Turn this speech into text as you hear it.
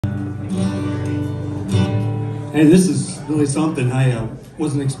Hey, this is really something. I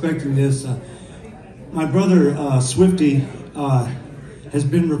wasn't expecting this. My brother, Swifty, has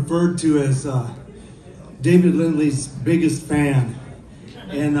been referred to as David Lindley's biggest fan.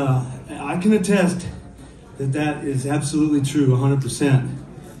 And I can attest that that is absolutely true, 100%.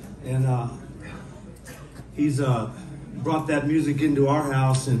 And he's brought that music into our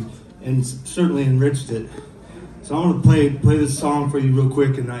house and certainly enriched it. So I'm going to play this song for you real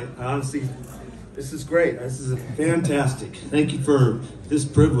quick, and I honestly, this is great. This is fantastic. Thank you for this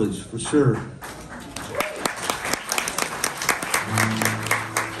privilege, for sure.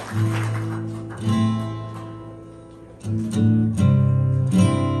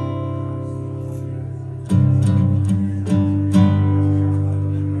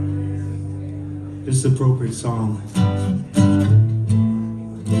 This is an appropriate song.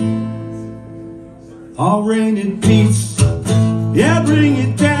 I'll reign in peace, yeah, bring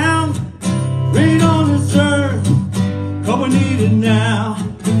it down. Rain on this earth, come we need it now.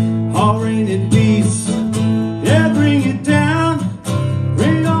 I'll reign in peace, yeah, bring it down.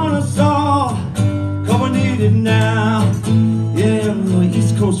 Rain on us all, come we need it now. Yeah,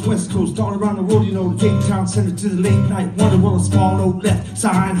 East Coast, West Coast, all around the world, you know, the Cape Town Center to the late night wonder, well, a small no left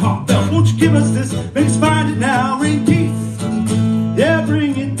side heartfelt. Won't you give us this, make us find it now. Rain peace, yeah,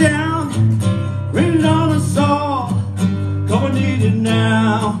 bring it down. Rain it on us all, come we need it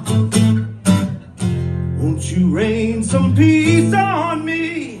now. Won't you rain some peace on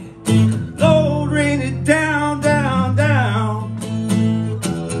me? Lord, rain it down, down, down.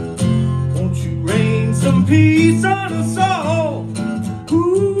 Won't you rain some peace on us all?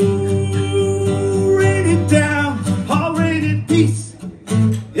 Ooh, rain it down. I'll rain it peace.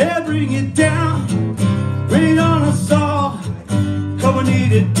 Yeah, bring it down. Rain on us all. Come we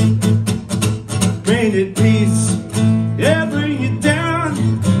need it. Rain it peace. Yeah, bring it down.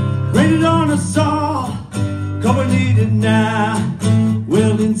 Rain it on us all. Come we need it now.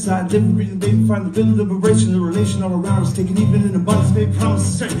 Well, inside, living, breathing, baby, find the building, liberation, the relation all around us, taking even in abundance, baby,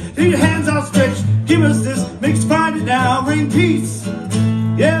 promise to stretch. Leave your hands outstretched, give us this, make us find it now. Rain peace,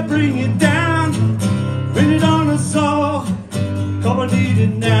 yeah, bring it down. Rain it on us all, come we need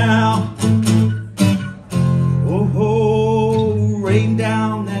it now. Oh, oh, rain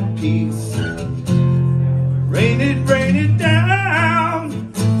down that peace. Rain it